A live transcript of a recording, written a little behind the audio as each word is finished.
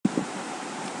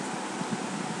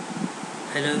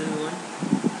Hello everyone,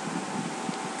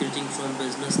 greeting from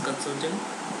Business Consultant.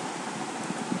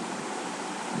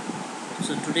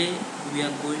 So today we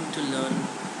are going to learn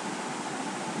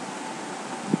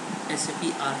SAP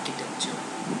architecture.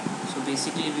 So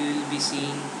basically we will be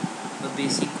seeing a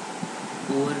basic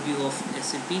overview of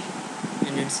SAP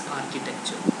and its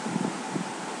architecture.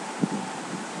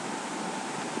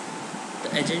 The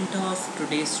agenda of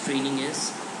today's training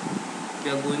is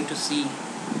we are going to see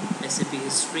SAP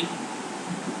History,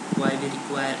 why we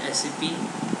require SAP,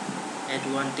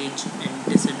 advantage and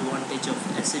disadvantage of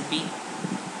SAP,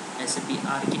 SAP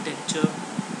architecture,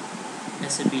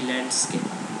 SAP Landscape.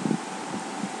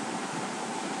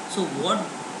 So what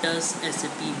does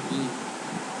SAP mean?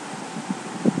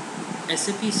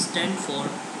 SAP stands for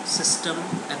System,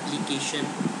 Application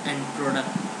and Product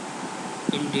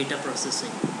in Data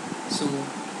Processing. So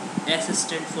S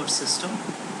stands for System,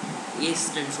 A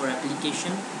stands for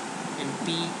Application and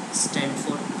P stands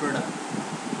for Product.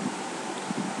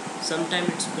 Sometimes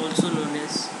it's also known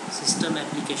as System,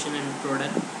 Application and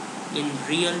Product in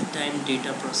real-time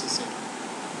data processing.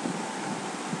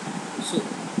 So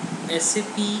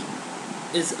SAP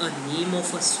is a name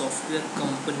of a software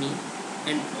company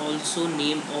and also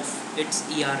name of its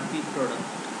ERP product.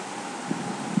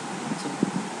 So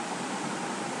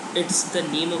it's the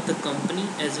name of the company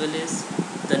as well as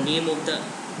the name of the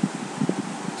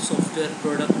software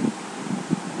product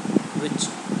which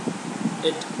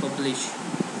it publish.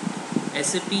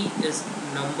 SAP is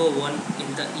number one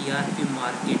in the ERP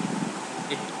market.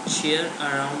 It share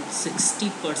around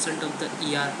 60% of the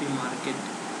ERP market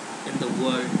in the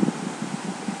world.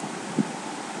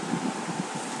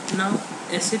 Now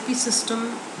SAP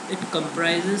system, it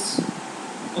comprises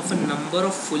of a number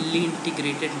of fully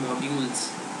integrated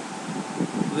modules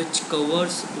which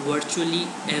covers virtually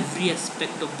every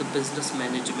aspect of the business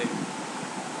management.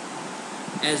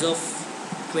 As of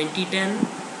 2010,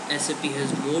 SAP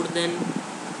has more than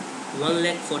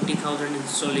 1,40,000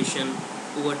 installation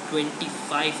over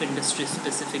 25 industry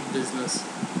specific business.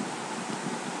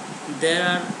 There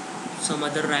are some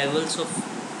other rivals of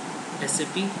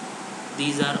SAP.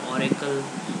 These are Oracle,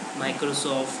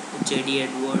 Microsoft, JD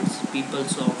Edwards,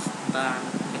 PeopleSoft, BAM,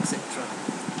 etc.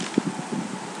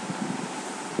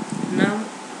 Now,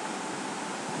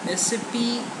 SAP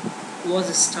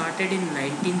was started in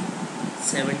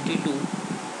 1972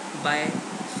 by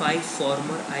 5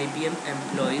 former IBM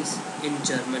employees in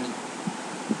Germany.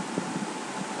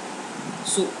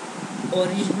 So,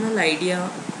 original idea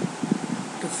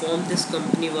to form this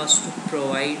company was to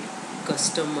provide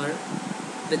customer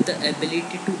with the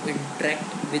ability to interact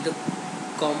with a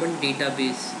common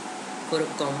database for a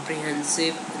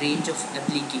comprehensive range of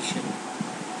application.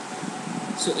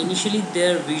 So initially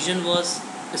their vision was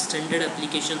a standard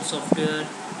application software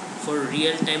for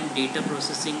real-time data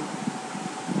processing,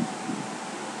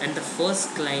 and the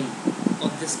first client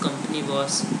of this company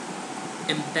was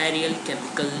Imperial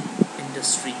Chemical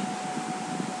Industry.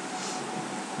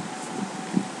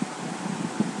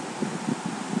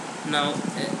 Now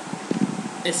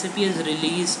SAP has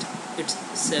released its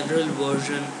several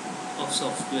versions of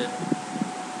software.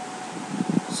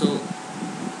 So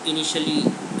initially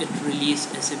it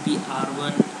released SAP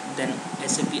R1, then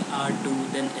SAP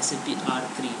R2, then SAP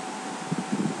R3.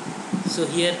 So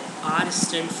here R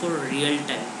stands for real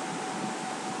time.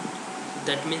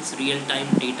 That means real time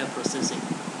data processing.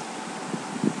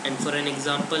 And for an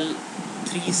example,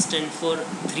 3 stands for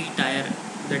 3-tier,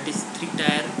 that is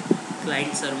 3-tier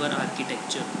client server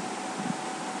architecture.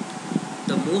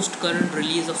 The most current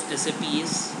release of SAP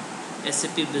is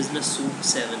SAP Business Suite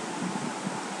 7.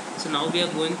 So now we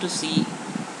are going to see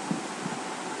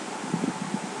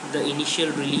the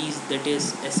initial release, that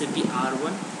is SAP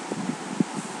R1.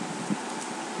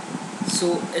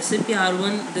 So SAP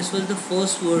R1, this was the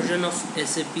first version of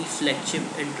SAP flagship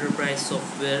enterprise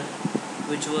software,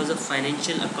 which was a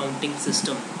financial accounting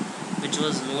system, which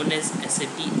was known as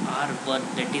SAP R1,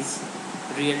 that is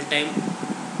real-time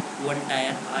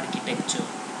one-tier architecture.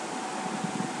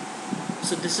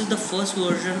 So this is the first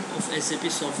version of SAP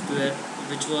software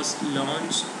which was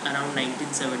launched around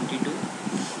 1972,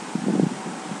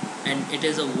 and it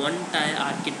is a one-tier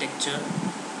architecture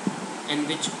in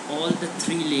which all the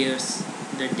 3 layers,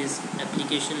 that is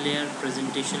application layer,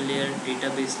 presentation layer,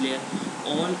 database layer,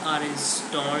 all are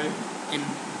installed in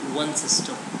one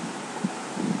system.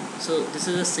 So this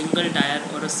is a single tier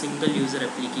or a single user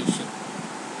application.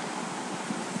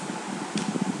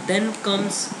 Then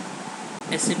comes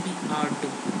SAP R2.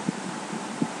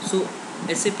 So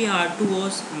SAP R2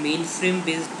 was mainframe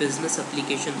based business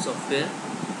application software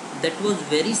that was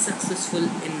very successful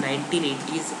in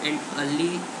 1980s and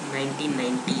early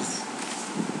 1990s.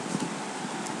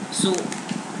 So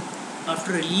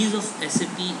after release of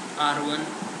SAP R1,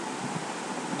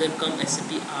 then come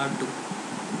SAP R2.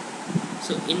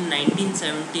 So in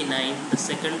 1979, the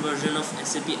second version of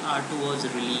SAP R2 was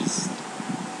released.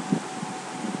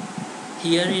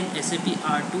 Here in SAP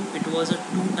R2, it was a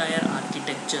two-tier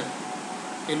architecture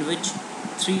in which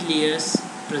three layers,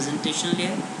 presentation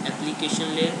layer,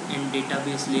 application layer and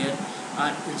database layer,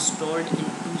 are installed in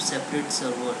two separate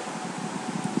servers.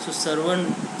 So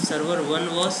server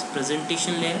 1 was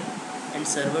presentation layer and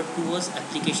server 2 was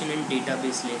application and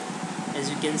database layer. As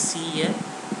you can see here,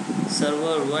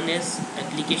 server 1 is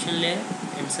application layer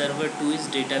and server 2 is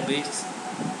database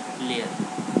layer.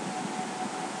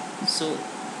 So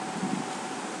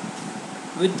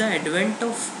with the advent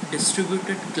of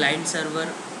distributed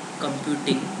client-server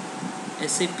computing,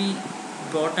 SAP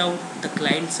brought out the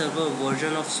client-server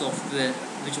version of software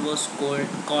which was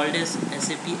called as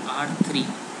SAP R3,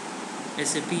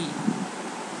 SAP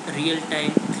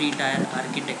Real-Time Three-Tier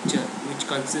Architecture, which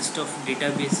consists of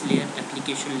database layer,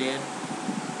 application layer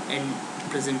and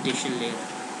presentation layer.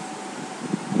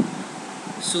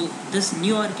 So this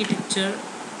new architecture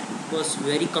was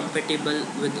very compatible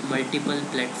with multiple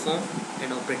platforms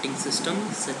and operating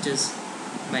systems such as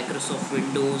Microsoft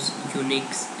Windows,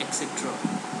 Unix, etc.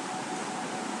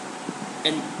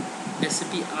 And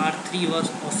SAP R3 was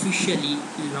officially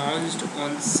launched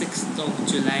on 6th of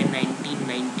July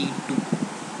 1992.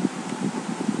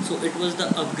 So it was the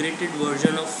upgraded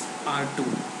version of R2,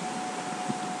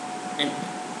 and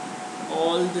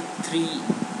all the three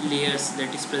layers,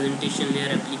 that is presentation layer,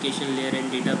 application layer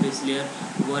and database layer,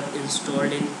 were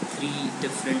installed in three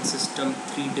different systems,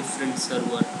 three different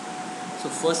servers. So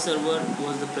first server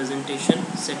was the presentation,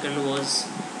 second was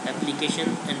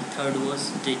application and third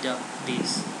was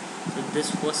database. So this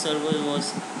first server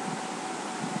was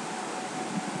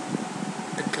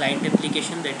the client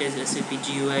application, that is SAP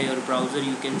GUI or browser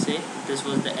you can say. This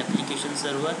was the application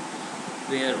server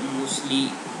where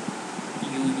mostly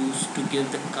you used to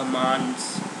give the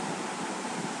commands,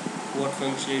 what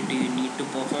functionality you need to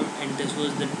perform, and this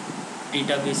was the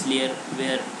database layer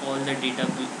where all the data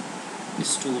is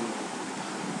stored.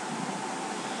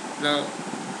 Now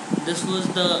this was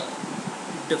the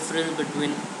difference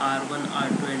between R1,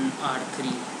 R2 and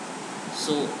R3.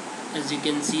 So as you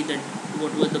can see that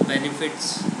what were the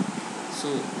benefits.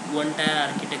 So one tier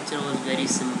architecture was very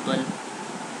simple,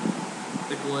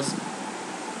 it was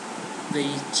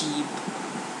very cheap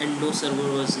and no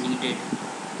server was needed.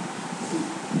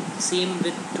 Same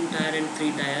with 2 tier and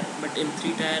 3 tier, but in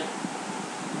 3 tier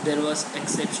there was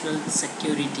exceptional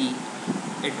security.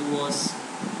 It was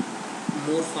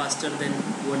more faster than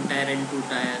 1 tier and 2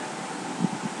 tier.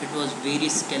 It was very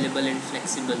scalable and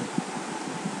flexible.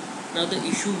 Now the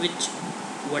issue which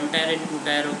 1 tier and 2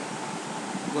 tier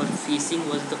were facing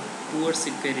was the poor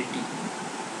security,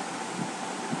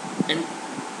 and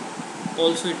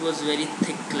also it was very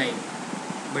thick client.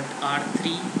 But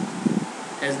R3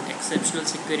 has exceptional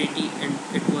security and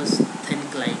it was thin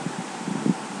client,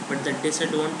 but the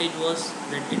disadvantage was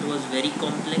that it was very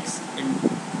complex and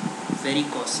very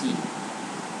costly.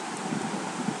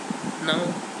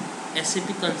 Now SAP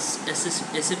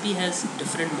has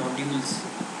different modules.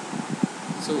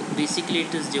 So basically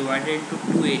it is divided into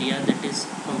two areas, that is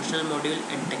functional module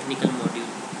and technical module.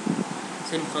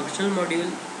 So in functional module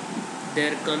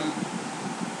there come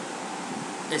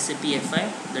SAP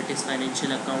FI, that is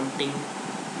financial accounting,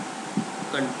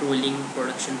 controlling,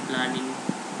 production planning,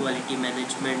 quality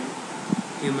management,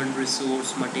 human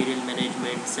resource, material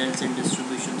management, sales and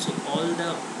distribution. So all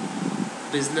the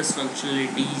business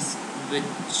functionalities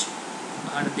which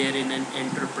are there in an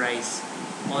enterprise,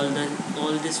 all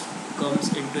this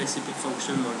comes into SAP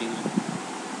Functional Module.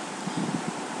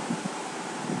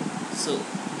 So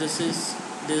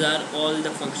these are all the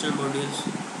functional modules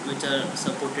which are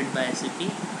supported by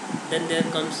SAP. Then there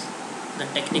comes the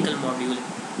technical module.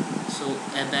 So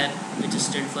ABAP, which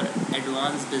stands for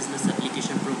Advanced Business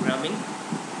Application Programming.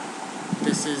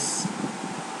 This is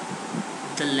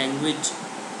the language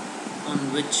on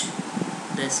which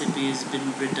the SAP has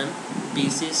been written.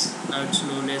 Basis, now it's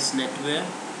known as NetWare.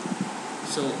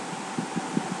 So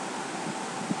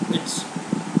it's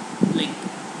like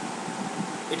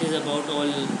it is about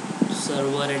all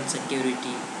server and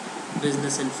security,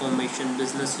 business information,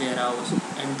 business warehouse,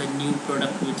 and the new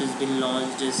product which has been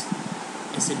launched is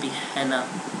SAP HANA,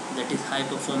 that is high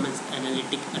performance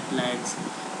analytic appliance.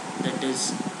 That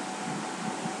is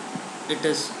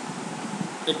it's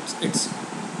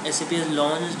SAP has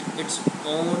launched its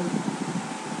own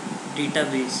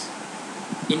database,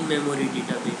 in-memory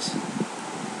database.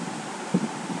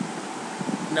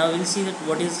 Now we'll see that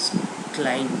what is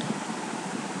client.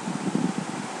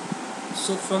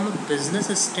 So from a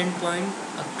business standpoint,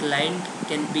 a client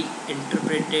can be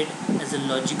interpreted as a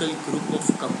logical group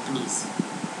of companies.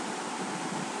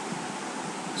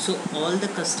 So all the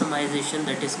customization,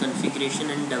 that is configuration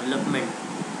and development,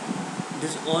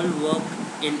 this all work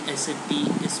in SAP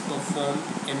is performed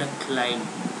in a client.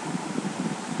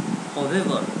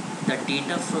 However, the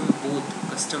data from both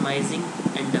customizing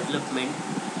and development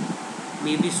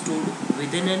may be stored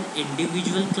within an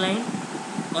individual client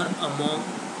or among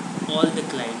all the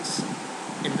clients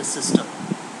in the system.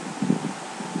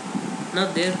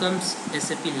 Now there comes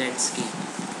SAP Landscape.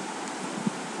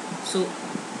 So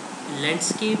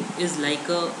Landscape is like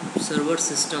a server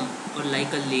system or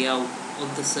like a layout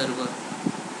of the server,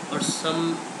 or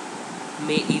some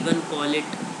may even call it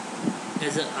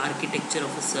as an architecture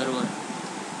of a server.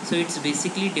 So it's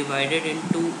basically divided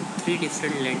into three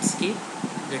different landscape,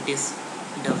 that is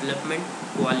development,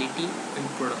 quality and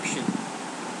production.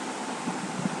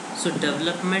 So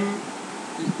development,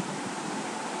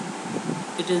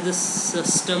 it is the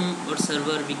system or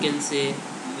server, we can say,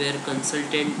 where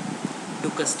consultant do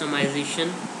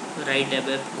customization, write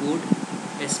ABAP code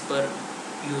as per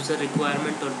user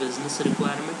requirement or business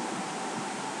requirement.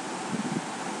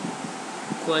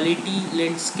 Quality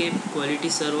landscape, quality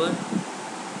server,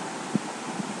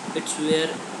 it's where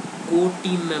core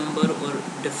team member or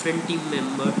different team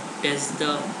member test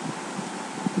the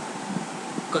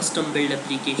custom build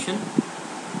application.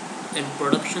 And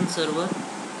production server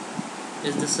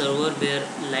is the server where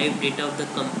live data of the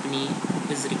company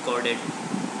is recorded.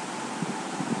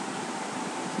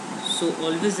 So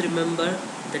always remember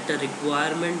that the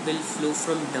requirement will flow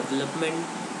from development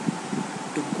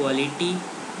to quality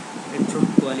and from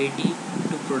quality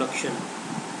to production,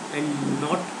 and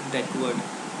not backward.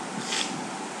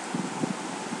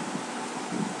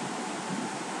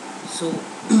 So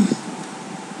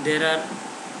there are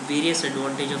various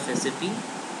advantages of SAP,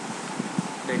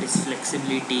 that is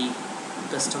flexibility,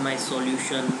 customized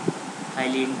solution,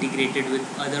 highly integrated with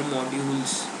other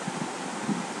modules.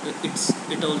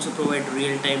 It also provides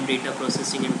real-time data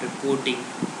processing and reporting.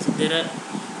 So there are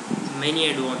many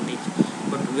advantages,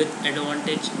 but with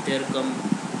advantage there come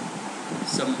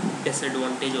some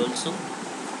disadvantage also.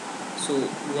 So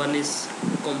one is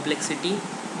complexity.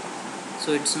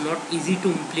 So it's not easy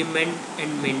to implement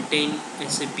and maintain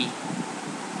SAP.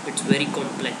 It's very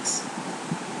complex.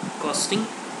 Costing.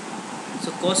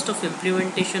 So cost of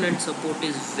implementation and support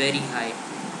is very high.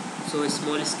 So a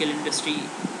small scale industry,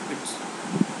 it's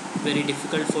very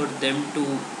difficult for them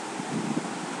to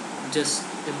just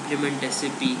implement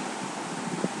SAP.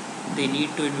 They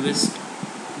need to invest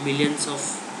millions of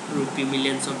rupee,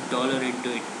 millions of dollar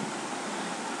into it.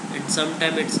 And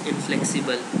sometimes it's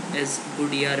inflexible, as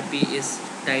good ERP is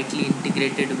tightly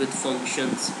integrated with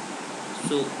functions.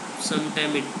 So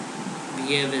sometimes it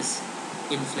behaves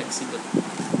inflexible.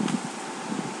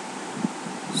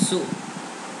 So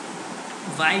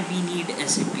why we need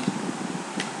SAP?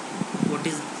 What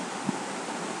is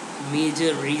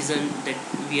major reason that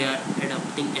we are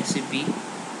adopting SAP?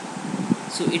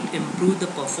 So it improves the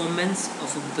performance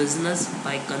of a business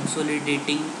by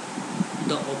consolidating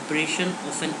the operation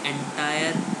of an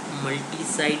entire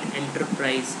multi-site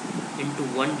enterprise into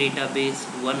one database,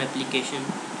 one application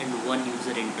and one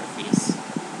user interface.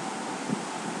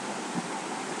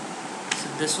 So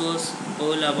this was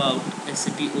all about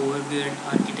SAP overview and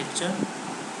architecture.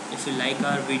 If you like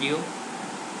our video,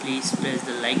 please press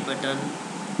the like button,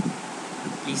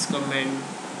 please comment,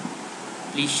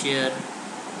 please share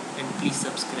and please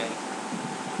subscribe.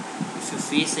 If you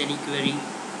face any query,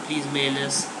 please mail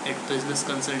us at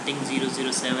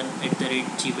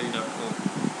businessconsulting007@gmail.com.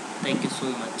 Thank you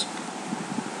so much.